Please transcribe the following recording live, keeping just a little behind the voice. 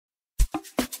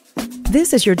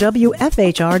This is your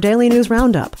WFHR Daily News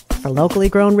Roundup for locally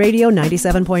grown radio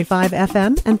 97.5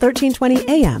 FM and 1320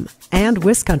 AM and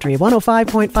WisCountry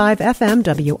 105.5 FM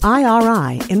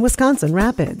WIRI in Wisconsin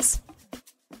Rapids.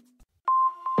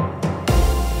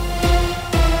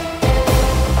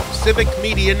 Civic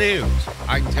Media News.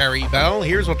 I'm Terry Bell.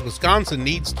 Here's what Wisconsin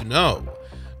needs to know.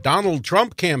 Donald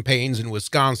Trump campaigns in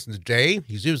Wisconsin today.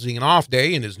 He's using an off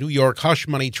day in his New York hush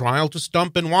money trial to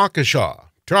stump in Waukesha.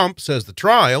 Trump says the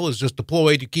trial is just a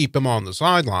ploy to keep him on the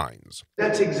sidelines.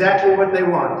 That's exactly what they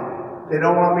want. They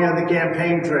don't want me on the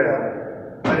campaign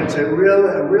trail. But it's a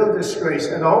real disgrace.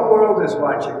 And the whole world is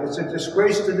watching. It's a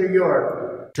disgrace to New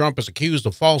York. Trump is accused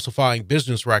of falsifying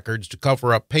business records to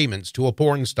cover up payments to a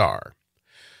porn star.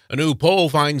 A new poll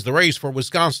finds the race for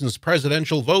Wisconsin's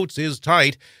presidential votes is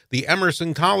tight. The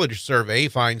Emerson College survey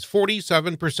finds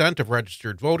 47% of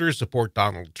registered voters support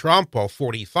Donald Trump, while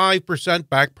 45%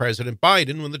 back President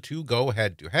Biden when the two go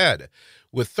head-to-head.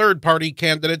 With third-party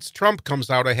candidates, Trump comes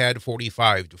out ahead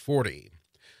 45-40.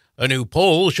 A new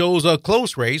poll shows a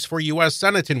close race for U.S.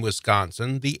 Senate in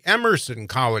Wisconsin. The Emerson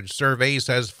College survey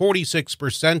says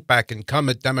 46% back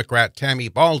incumbent Democrat Tammy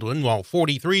Baldwin, while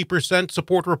 43%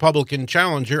 support Republican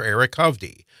challenger Eric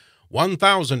Hovde.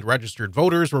 1,000 registered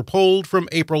voters were polled from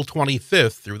April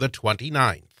 25th through the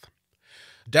 29th.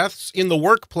 Deaths in the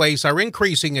workplace are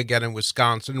increasing again in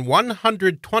Wisconsin.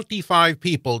 125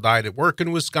 people died at work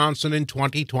in Wisconsin in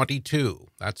 2022.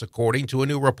 That's according to a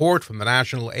new report from the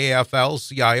National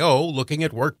AFL-CIO looking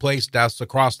at workplace deaths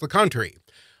across the country.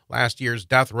 Last year's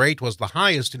death rate was the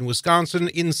highest in Wisconsin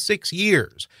in 6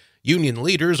 years. Union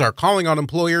leaders are calling on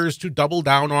employers to double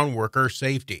down on worker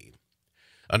safety.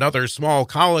 Another small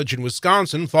college in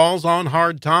Wisconsin falls on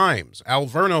hard times.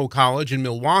 Alverno College in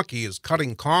Milwaukee is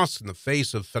cutting costs in the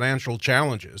face of financial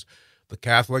challenges. The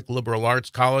Catholic Liberal Arts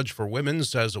College for Women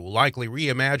says it will likely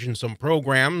reimagine some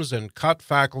programs and cut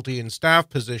faculty and staff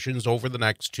positions over the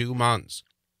next 2 months.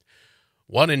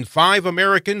 1 in 5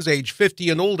 Americans age 50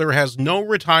 and older has no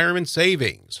retirement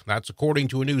savings. That's according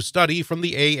to a new study from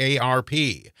the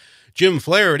AARP. Jim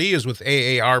Flaherty is with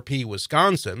AARP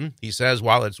Wisconsin. He says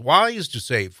while it's wise to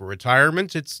save for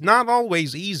retirement, it's not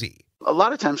always easy. A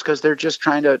lot of times because they're just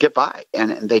trying to get by,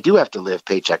 and they do have to live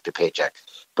paycheck to paycheck.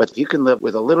 But if you can live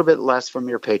with a little bit less from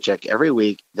your paycheck every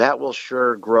week, that will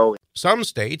sure grow. Some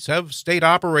states have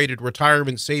state-operated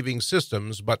retirement savings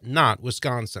systems, but not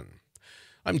Wisconsin.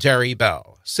 I'm Terry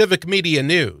Bell, Civic Media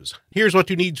News. Here's what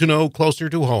you need to know closer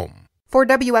to home. For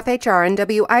WFHR and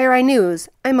WIRI News,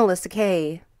 I'm Melissa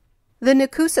Kay. The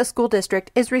Nakusa School District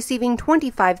is receiving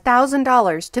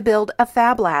 $25,000 to build a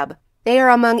Fab Lab. They are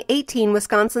among 18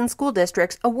 Wisconsin school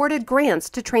districts awarded grants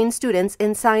to train students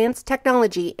in science,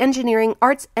 technology, engineering,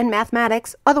 arts, and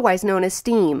mathematics, otherwise known as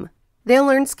STEAM. They'll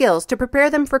learn skills to prepare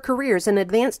them for careers in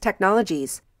advanced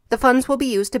technologies. The funds will be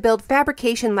used to build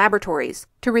fabrication laboratories.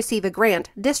 To receive a grant,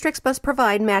 districts must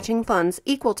provide matching funds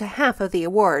equal to half of the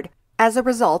award. As a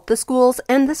result, the schools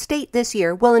and the state this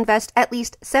year will invest at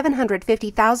least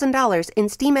 $750,000 in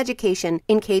STEAM education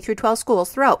in K-12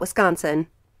 schools throughout Wisconsin.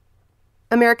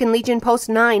 American Legion Post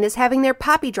 9 is having their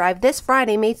Poppy Drive this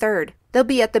Friday, May 3rd. They'll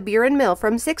be at the Beer and Mill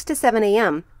from 6 to 7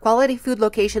 a.m., quality food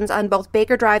locations on both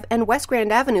Baker Drive and West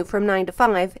Grand Avenue from 9 to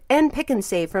 5, and Pick and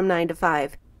Save from 9 to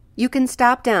 5. You can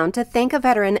stop down to thank a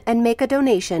veteran and make a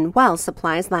donation while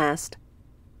supplies last.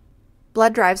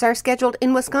 Blood drives are scheduled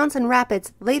in Wisconsin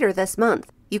Rapids later this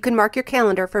month. You can mark your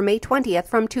calendar for May 20th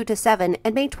from 2 to 7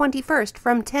 and May 21st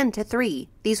from 10 to 3.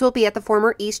 These will be at the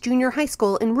former East Junior High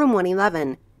School in room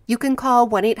 111. You can call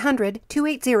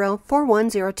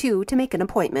 1-800-280-4102 to make an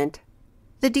appointment.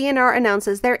 The DNR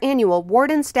announces their annual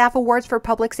Warden Staff Awards for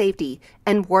Public Safety,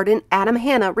 and Warden Adam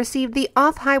Hanna received the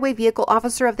Off-Highway Vehicle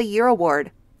Officer of the Year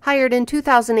Award. Hired in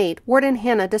 2008, Warden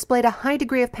Hanna displayed a high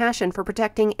degree of passion for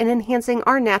protecting and enhancing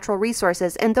our natural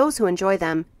resources and those who enjoy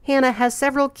them. Hanna has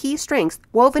several key strengths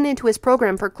woven into his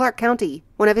program for Clark County.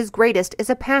 One of his greatest is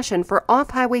a passion for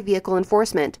off-highway vehicle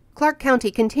enforcement. Clark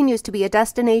County continues to be a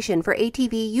destination for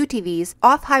ATV, UTVs,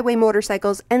 off-highway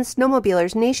motorcycles, and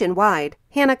snowmobilers nationwide.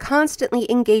 Hanna constantly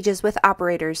engages with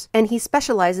operators, and he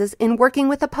specializes in working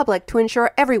with the public to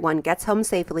ensure everyone gets home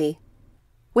safely.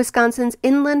 Wisconsin's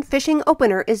Inland Fishing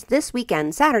Opener is this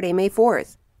weekend, Saturday, May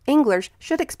 4th. Anglers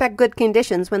should expect good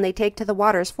conditions when they take to the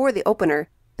waters for the opener.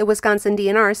 The Wisconsin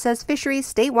DNR says fisheries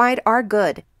statewide are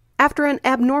good. After an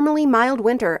abnormally mild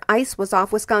winter, ice was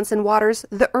off Wisconsin waters,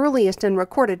 the earliest in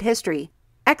recorded history.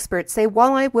 Experts say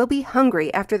walleye will be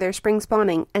hungry after their spring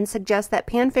spawning and suggest that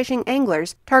panfishing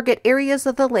anglers target areas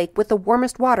of the lake with the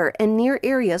warmest water and near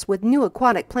areas with new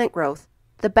aquatic plant growth.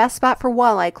 The best spot for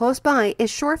walleye close by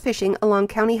is shore fishing along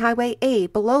County Highway A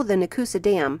below the Nakusa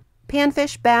Dam.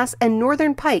 panfish, bass, and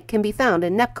northern pike can be found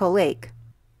in Nepco Lake.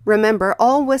 Remember,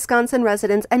 all Wisconsin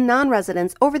residents and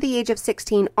non-residents over the age of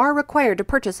 16 are required to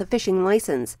purchase a fishing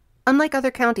license. Unlike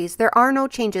other counties, there are no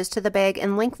changes to the bag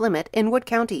and length limit in Wood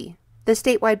County. The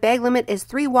statewide bag limit is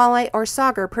 3 walleye or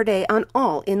sauger per day on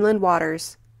all inland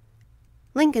waters.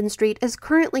 Lincoln Street is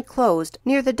currently closed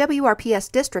near the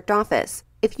WRPS district office.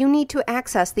 If you need to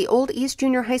access the old East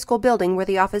Junior High School building where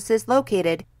the office is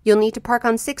located, you'll need to park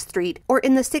on 6th Street or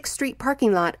in the 6th Street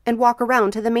parking lot and walk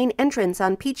around to the main entrance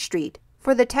on Peach Street.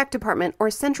 For the Tech Department or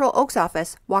Central Oaks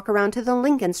office, walk around to the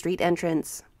Lincoln Street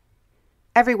entrance.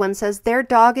 Everyone says their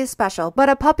dog is special, but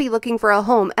a puppy looking for a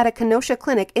home at a Kenosha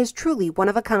clinic is truly one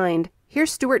of a kind.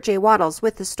 Here's Stuart J. Waddles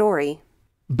with the story.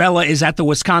 Bella is at the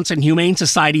Wisconsin Humane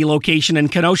Society location in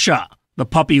Kenosha. The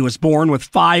puppy was born with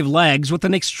 5 legs with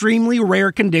an extremely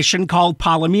rare condition called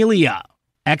polymelia.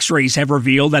 X-rays have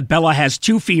revealed that Bella has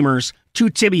 2 femurs, 2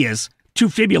 tibias, 2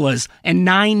 fibulas, and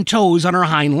 9 toes on her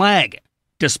hind leg.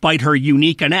 Despite her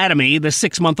unique anatomy, the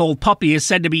 6-month-old puppy is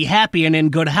said to be happy and in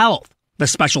good health. The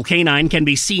special canine can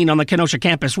be seen on the Kenosha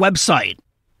campus website.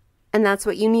 And that's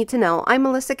what you need to know. I'm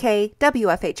Melissa Kay,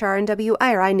 WFHR and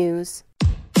WIRI News.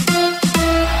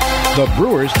 The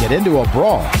Brewers get into a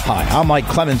brawl. Hi, I'm Mike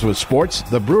Clemens with sports.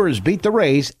 The Brewers beat the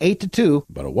Rays 8-2,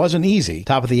 but it wasn't easy.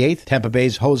 Top of the 8th, Tampa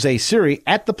Bay's Jose Siri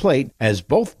at the plate as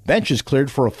both benches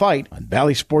cleared for a fight on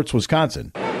Valley Sports,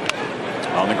 Wisconsin.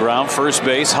 On the ground, first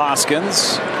base,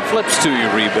 Hoskins flips to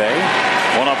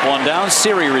Uribe. 1 up, 1 down.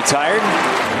 Siri retired.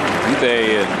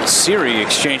 Uribe and Siri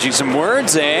exchanging some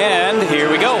words, and here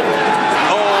we go.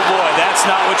 Oh boy, that's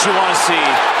not what you want to see.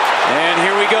 And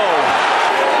here we go.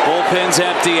 Bullpen's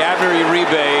empty. Abner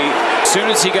Uribe, as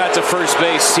soon as he got to first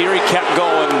base, Siri kept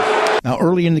going. Now,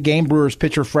 early in the game, Brewers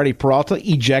pitcher Freddie Peralta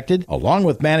ejected, along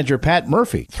with manager Pat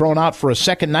Murphy, thrown out for a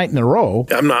second night in a row.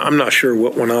 I'm not sure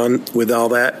what went on with all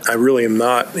that. I really am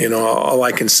not. All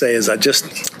I can say is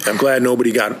I'm glad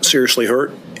nobody got seriously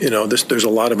hurt. There's a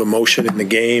lot of emotion in the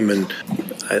game, and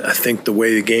I think the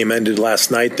way the game ended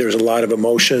last night, there's a lot of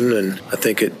emotion, and I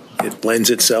think it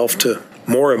lends itself to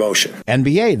more emotion.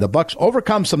 NBA, the Bucks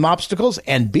overcome some obstacles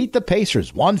and beat the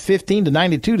Pacers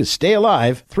 115-92 to stay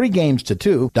alive,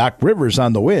 3-2. Doc Rivers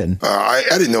on the win. I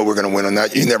didn't know we were going to win on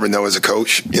that. You never know as a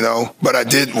coach, But I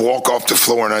did walk off the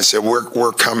floor and I said,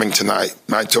 we're coming tonight.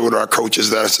 And I told our coaches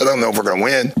that. I said, I don't know if we're going to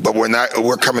win, but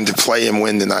we're coming to play and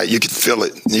win tonight. You can feel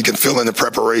it. You can feel in the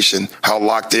preparation how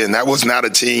locked in. That was not a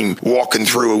team walking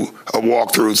through a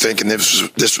walkthrough thinking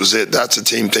this was it. That's a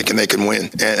team thinking they can win,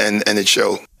 and it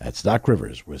showed. That's Doc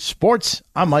Rivers. With sports,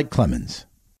 I'm Mike Clemens.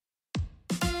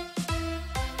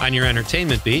 On your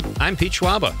entertainment beat, I'm Pete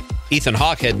Schwaba. Ethan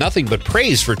Hawke had nothing but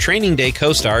praise for Training Day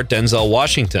co-star Denzel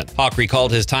Washington. Hawke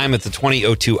recalled his time at the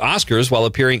 2002 Oscars while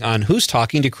appearing on Who's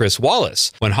Talking to Chris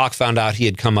Wallace. When Hawke found out he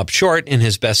had come up short in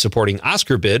his Best Supporting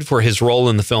Oscar bid for his role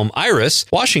in the film Iris,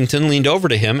 Washington leaned over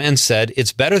to him and said,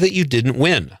 "It's better that you didn't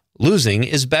win. Losing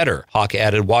is better." Hawke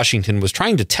added Washington was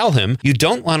trying to tell him, you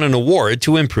don't want an award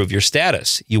to improve your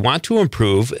status. You want to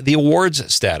improve the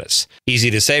awards status. Easy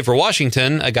to say for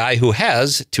Washington, a guy who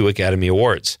has 2 Academy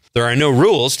Awards. There are no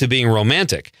rules to being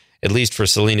romantic, at least for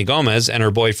Selena Gomez and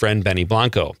her boyfriend Benny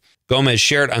Blanco. Gomez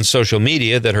shared on social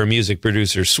media that her music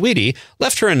producer, Sweetie,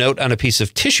 left her a note on a piece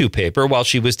of tissue paper while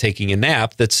she was taking a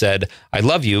nap that said, "I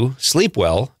love you, sleep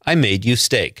well, I made you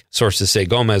steak." Sources say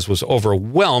Gomez was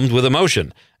overwhelmed with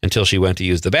emotion until she went to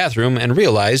use the bathroom and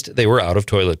realized they were out of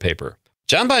toilet paper.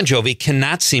 John Bon Jovi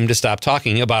cannot seem to stop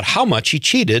talking about how much he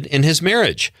cheated in his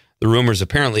marriage. The rumors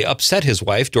apparently upset his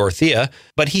wife, Dorothea,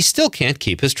 but he still can't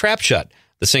keep his trap shut.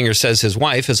 The singer says his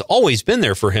wife has always been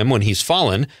there for him when he's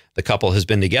fallen. The couple has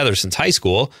been together since high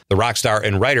school. The rock star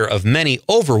and writer of many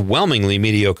overwhelmingly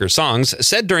mediocre songs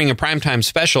said during a primetime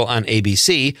special on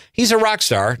ABC, he's a rock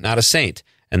star, not a saint,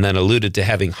 and then alluded to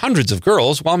having hundreds of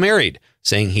girls while married,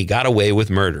 saying he got away with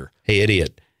murder. Hey,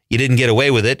 idiot. You didn't get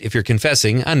away with it if you're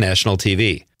confessing on national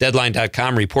TV.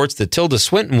 Deadline.com reports that Tilda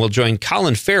Swinton will join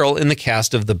Colin Farrell in the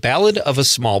cast of The Ballad of a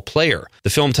Small Player. The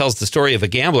film tells the story of a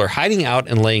gambler hiding out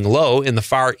and laying low in the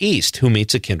Far East who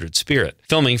meets a kindred spirit.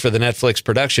 Filming for the Netflix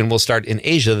production will start in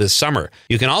Asia this summer.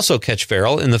 You can also catch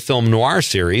Farrell in the film noir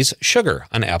series Sugar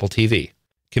on Apple TV.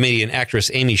 Comedian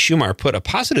actress Amy Schumer put a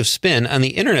positive spin on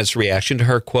the internet's reaction to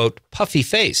her, quote, puffy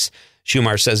face.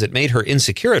 Schumer says it made her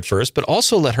insecure at first, but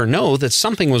also let her know that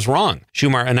something was wrong.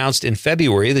 Schumer announced in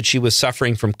February that she was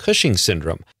suffering from Cushing's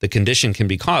syndrome. The condition can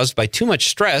be caused by too much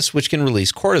stress, which can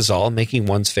release cortisol, making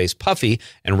one's face puffy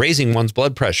and raising one's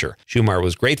blood pressure. Schumer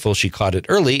was grateful she caught it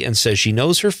early and says she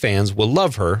knows her fans will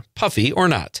love her, puffy or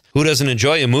not. Who doesn't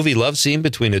enjoy a movie love scene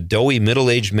between a doughy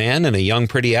middle-aged man and a young,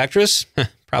 pretty actress?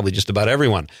 probably just about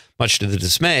everyone, much to the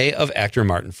dismay of actor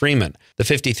Martin Freeman. The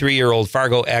 53-year-old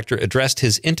Fargo actor addressed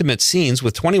his intimate scenes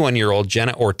with 21-year-old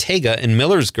Jenna Ortega in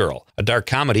Miller's Girl, a dark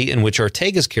comedy in which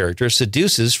Ortega's character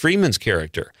seduces Freeman's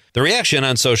character. The reaction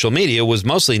on social media was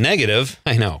mostly negative.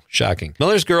 I know, shocking.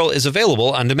 Miller's Girl is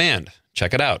available on demand.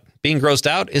 Check it out. Being grossed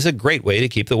out is a great way to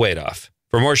keep the weight off.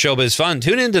 For more showbiz fun,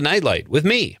 tune in to Nightlight with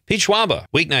me, Pete Schwaba,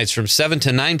 weeknights from 7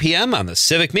 to 9 p.m. on the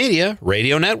Civic Media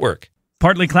Radio Network.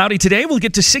 Partly cloudy today. We'll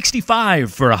get to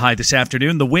 65 for a high this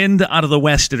afternoon. The wind out of the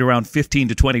west at around 15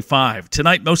 to 25.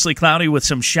 Tonight, mostly cloudy with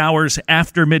some showers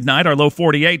after midnight. Our low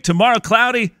 48. Tomorrow,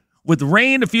 cloudy with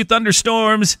rain, a few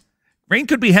thunderstorms. Rain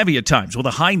could be heavy at times with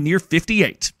a high near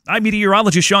 58. I'm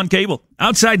meteorologist Sean Cable.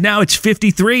 Outside now, it's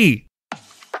 53.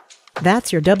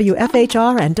 That's your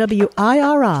WFHR and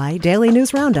WIRI Daily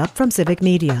News Roundup from Civic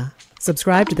Media.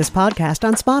 Subscribe to this podcast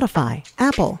on Spotify,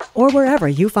 Apple, or wherever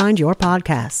you find your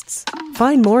podcasts.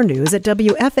 Find more news at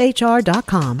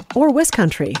WFHR.com or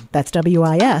WisCountry, that's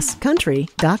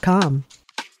WISCountry.com.